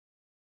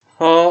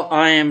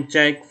I am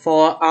Jake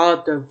for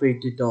other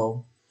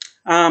video.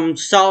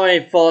 Sorry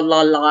for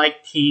the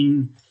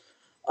lighting.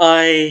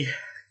 I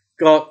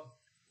got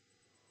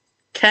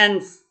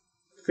can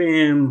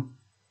film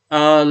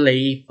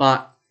early,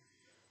 but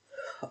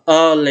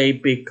early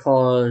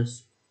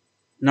because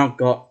not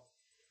got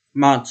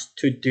much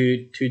to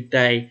do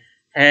today.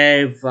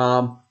 I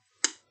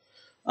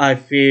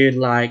feel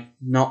like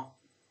not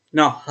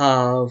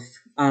have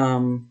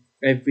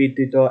a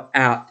video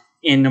out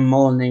in the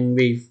morning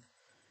with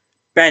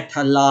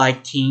better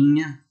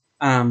lighting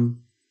and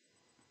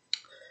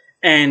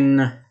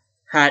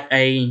had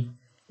a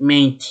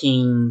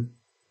meeting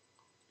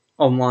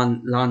on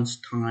one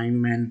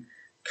lunchtime and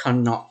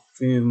cannot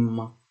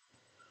film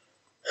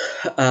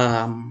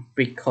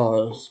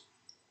because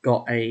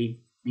got a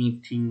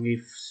meeting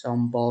with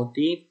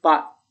somebody,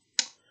 but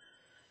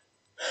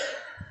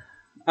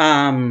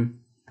why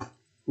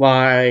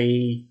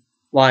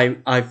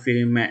I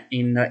film it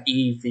in the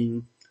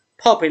evening,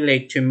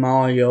 probably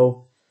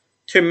tomorrow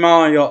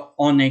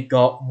only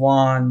got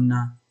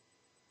one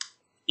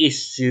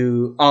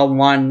issue or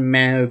one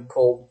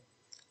medical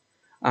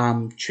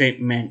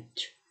treatment,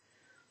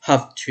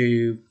 have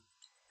to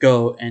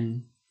go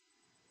and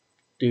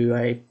do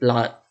a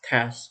blood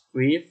test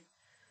with,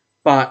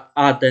 but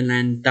other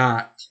than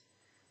that,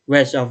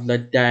 rest of the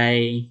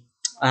day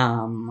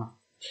I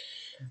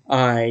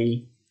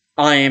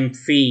am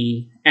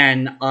free,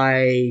 and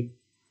I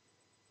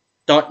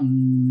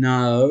don't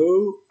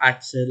know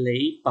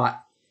actually,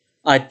 but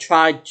I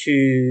try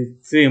to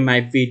film my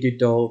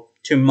video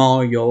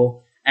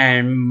tomorrow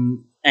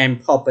and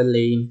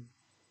probably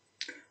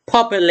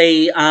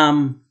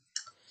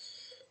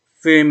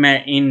film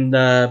it in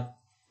the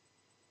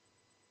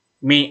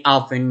mid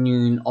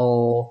afternoon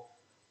or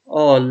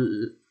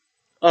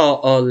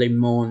early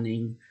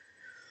morning,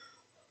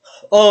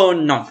 or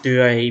not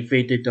do a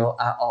video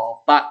at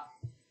all. But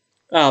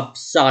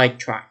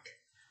sidetrack.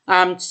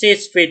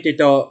 This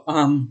video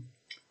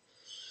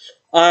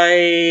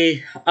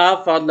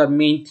after the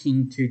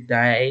meeting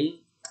today,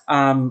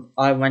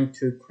 I went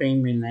to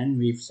Queensland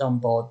with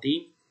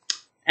somebody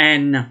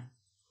and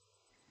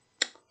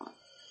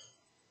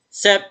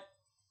said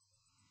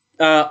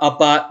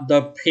about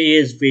the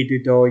previous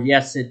video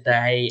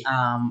yesterday.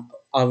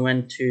 I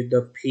went to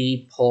the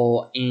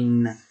people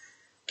in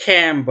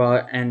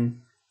Canberra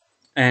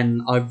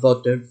and I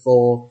vote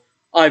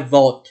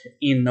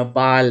in the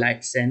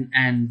by-election,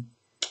 and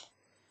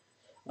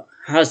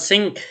I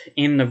think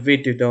in the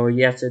video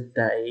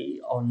yesterday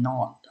or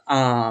not,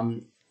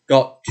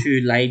 got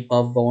 2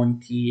 Labour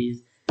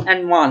volunteers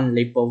and 1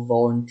 Liberal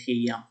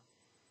volunteer,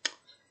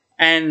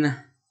 and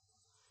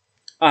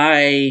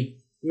I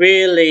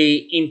really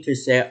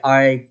interested.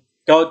 I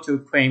go to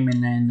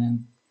Queensland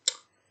and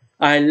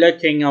I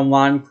looking at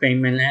one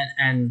Queensland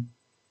and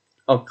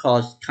of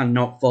course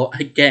cannot vote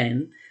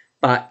again,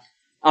 but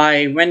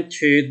I went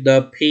to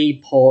the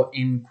people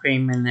in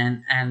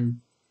Queensland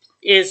and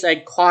it's a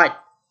quite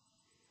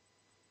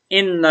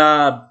in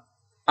the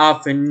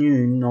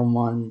afternoon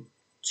around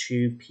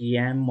 2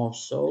 p.m. or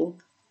so.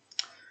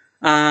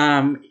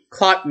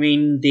 Quite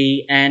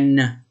windy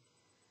and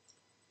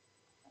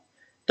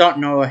don't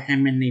know how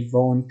many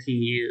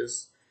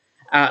volunteers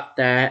out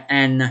there,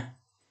 and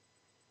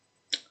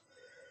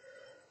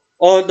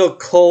all the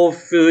cold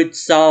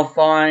foods are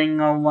flying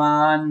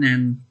around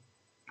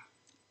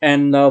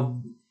and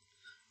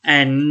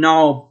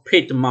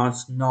pretty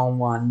much no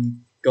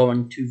one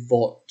going to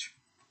vote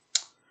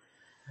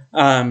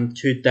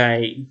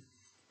today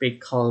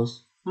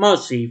because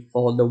mostly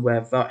for the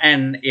weather,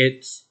 and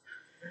it's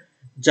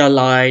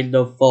July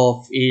the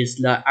 4th is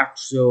the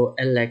actual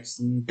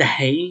election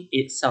day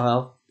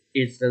itself.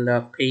 It's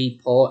the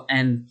people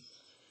and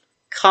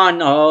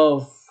kind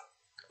of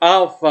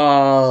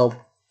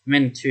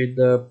went to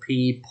the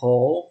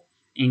people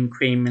in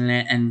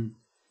Queensland and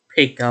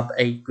pick up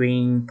a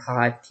Green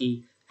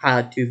Party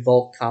how to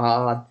vote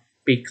card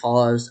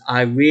because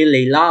I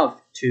really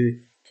love to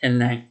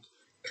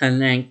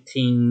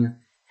connecting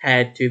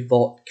how to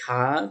vote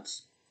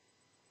cards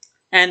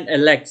and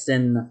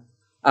election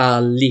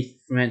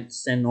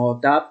leaflets and all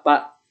that.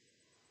 But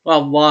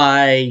well,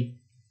 why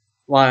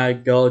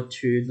go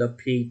to the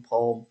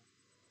people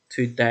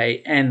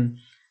today and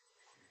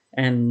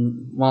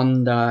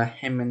wonder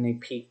how many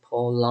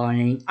people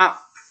lining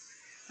up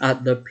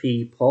at the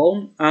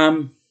people.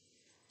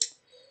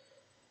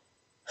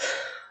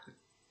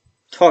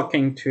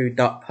 Talking to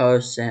that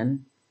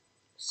person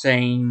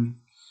saying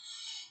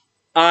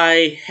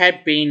I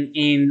had been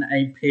in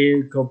a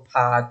political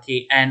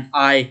party and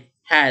I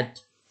had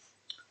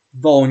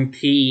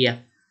volunteered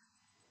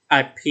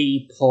at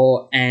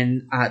people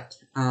and at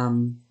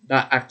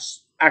the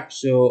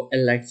actual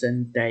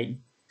election day,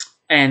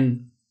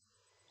 and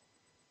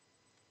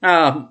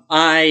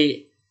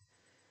I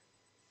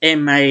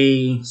am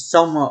a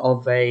somewhat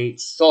of a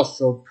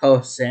social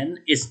person,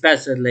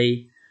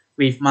 especially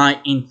with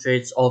my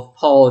interest of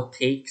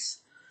politics.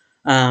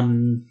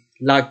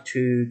 Like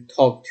to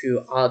talk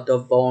to other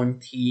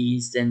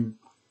volunteers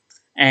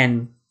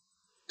and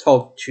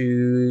talk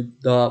to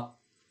the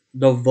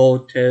the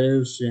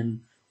voters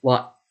and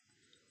what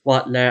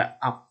they're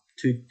up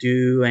to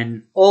do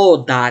and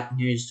all that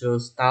usual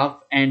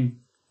stuff. And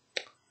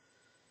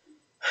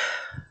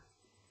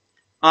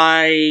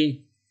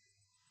I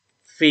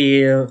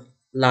feel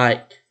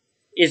like,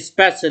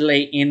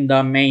 especially in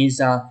the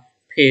major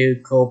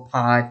political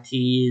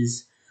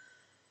parties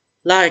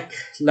like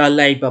the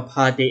Labour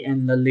Party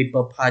and the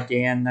Liberal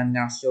Party and the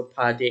National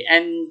Party,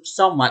 and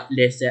somewhat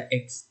lesser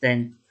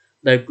extent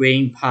the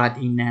Green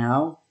Party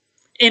now.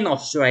 In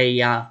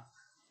Australia,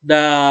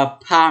 the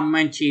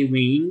parliamentary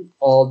wing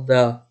or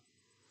the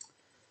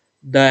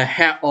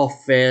head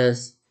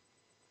office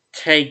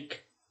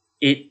take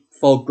it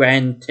for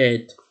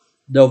granted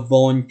the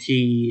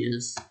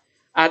volunteers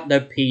at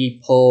the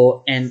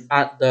people and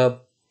at the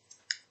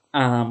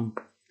um,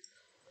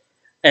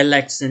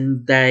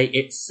 election day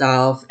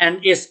itself,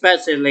 and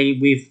especially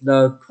with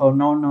the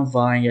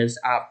coronavirus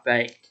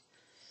outbreak,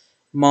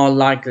 more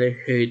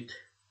likelihood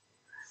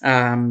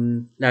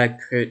that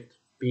could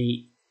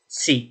be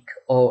sick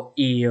or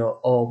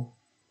ill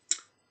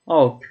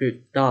or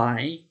could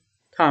die.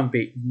 Can't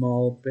be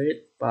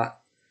morbid,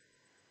 but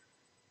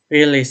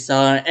really so.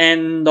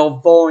 And the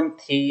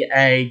volunteer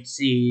age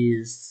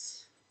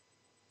is,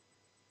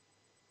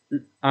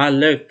 I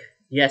looked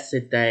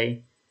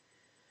yesterday,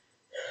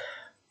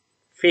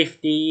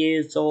 50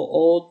 years or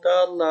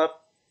older, like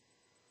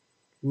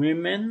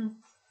women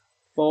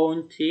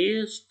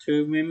volunteers,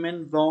 2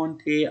 women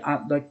volunteer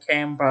at the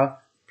Canberra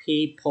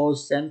People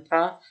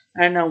Centre,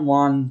 and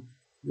one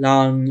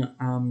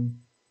young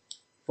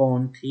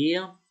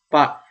volunteer.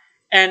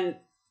 And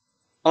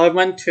I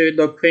went to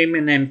the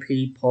Criminal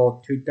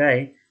People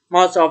today.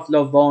 Most of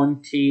the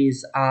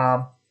volunteers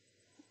are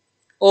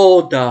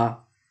older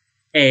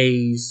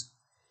age,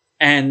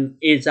 and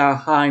it's a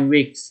high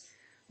risk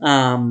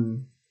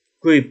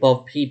group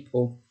of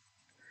people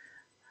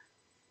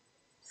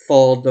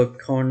for the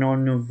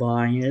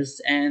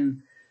coronavirus.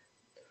 And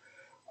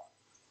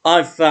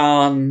I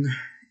found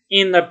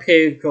in the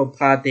political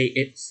party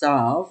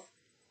itself,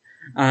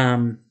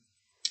 um,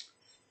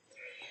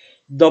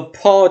 the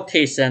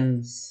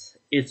politicians,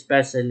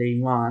 especially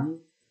one,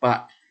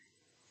 but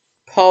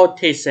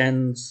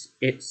politicians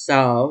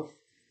itself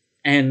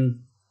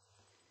and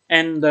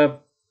and the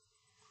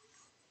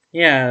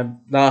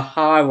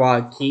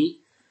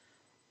hierarchy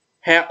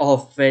head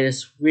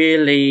office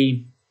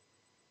really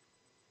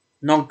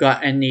not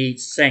got any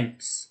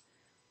sense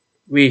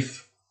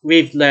with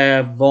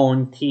their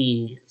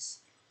volunteers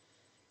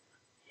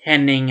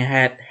handing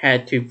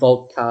had to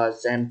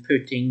voters and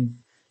putting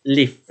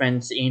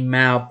leaflets in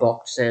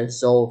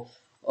mailboxes or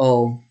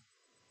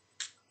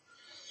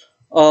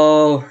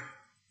or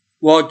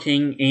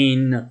working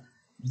in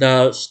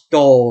the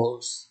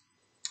stores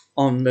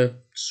on the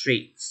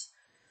streets.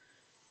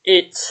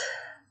 It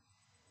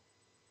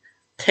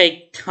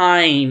take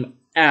time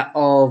out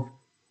of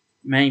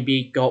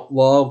maybe got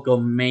work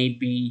or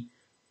maybe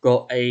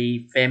got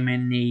a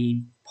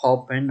family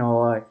problem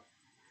or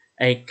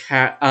a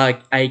care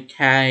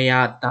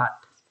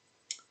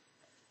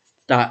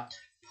that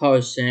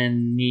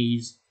person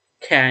needs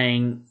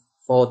caring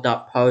for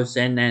that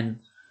person and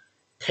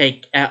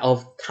take out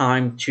of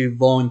time to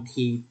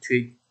volunteer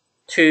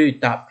to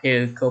that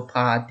political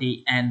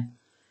party. And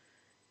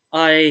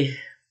I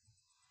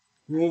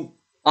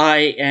I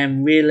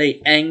am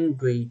really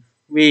angry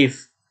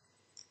with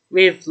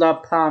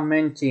the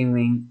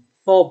parliamentary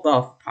for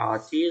both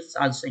parties.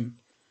 I think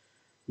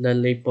the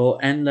Liberal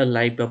and the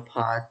Labour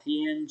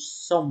Party and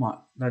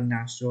somewhat the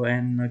National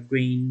and the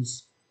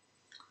Greens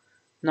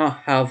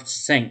not have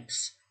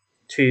thanks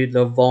to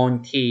the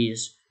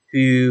volunteers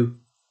who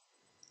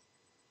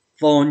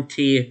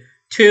volunteer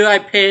to a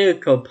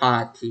political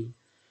party.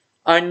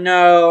 I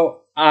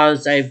know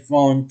as a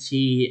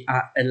volunteer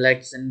at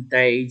election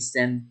days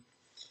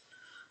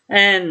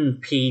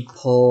and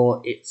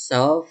people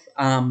itself,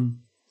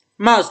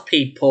 most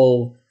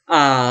people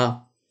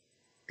are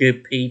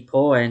good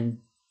people and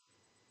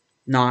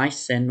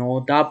nice and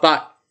all that,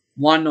 but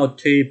one or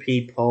two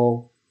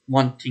people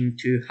wanting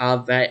to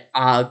have an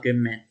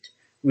argument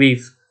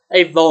with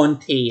a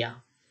volunteer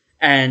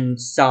and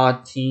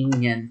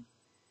starting and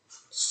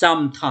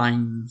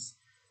sometimes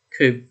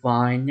could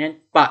violent,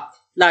 but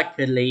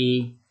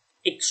luckily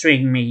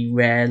extremely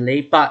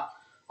rarely, but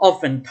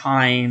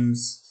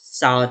oftentimes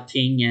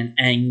shouting and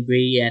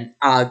angry and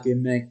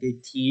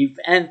argumentative.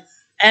 And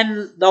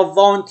the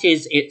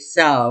volunteers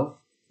itself,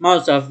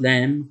 most of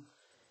them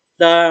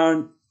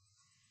don't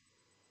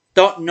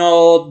don't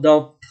know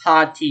the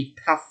party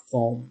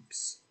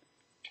platforms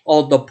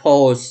or the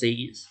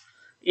policies,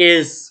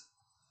 is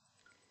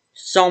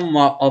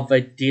somewhat of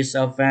a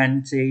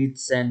disadvantage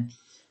and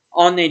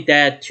only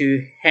there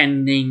to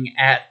handing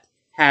at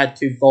how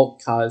to vote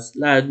cards.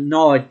 They have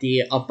no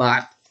idea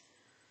about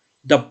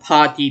the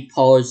party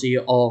policy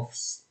of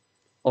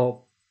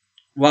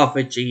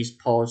refugees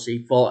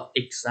policy, for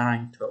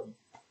example.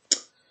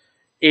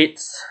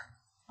 It's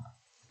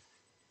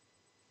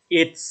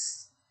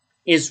it's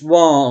it's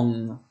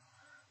wrong,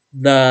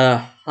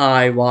 the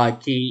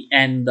hierarchy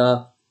and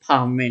the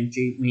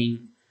parliamentary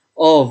wing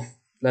of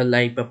the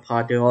Labour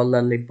Party or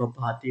the Liberal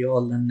Party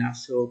or the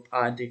National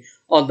Party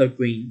or the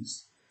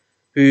Greens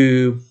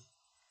who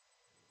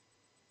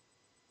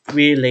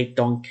really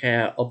don't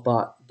care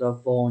about the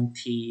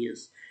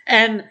volunteers.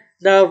 And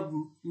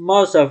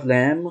most of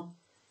them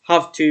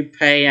have to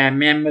pay a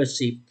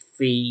membership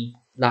fee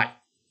like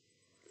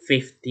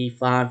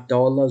 $55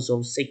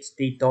 or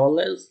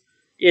 $60.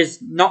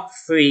 It's not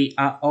free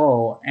at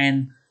all,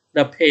 and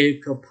the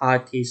political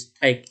parties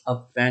take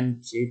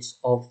advantage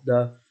of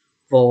the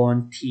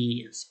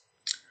volunteers.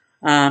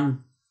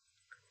 Um,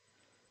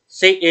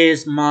 she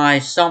is my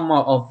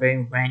somewhat of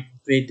a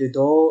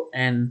video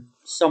and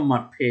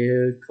somewhat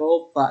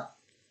political, but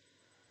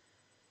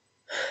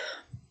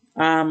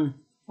I'm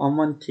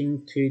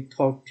wanting to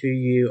talk to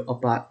you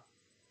about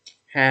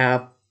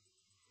how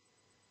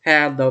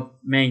the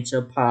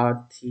major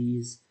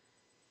parties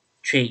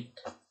treat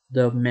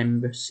the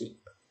membership.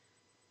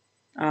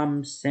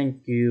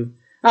 Thank you.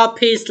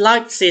 Please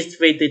like this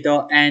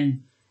video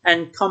and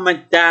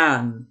comment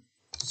down.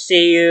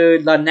 See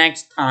you the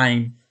next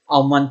time.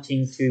 I'm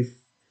wanting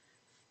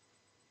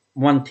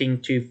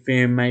to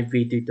film my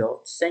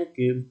video. Thank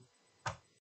you.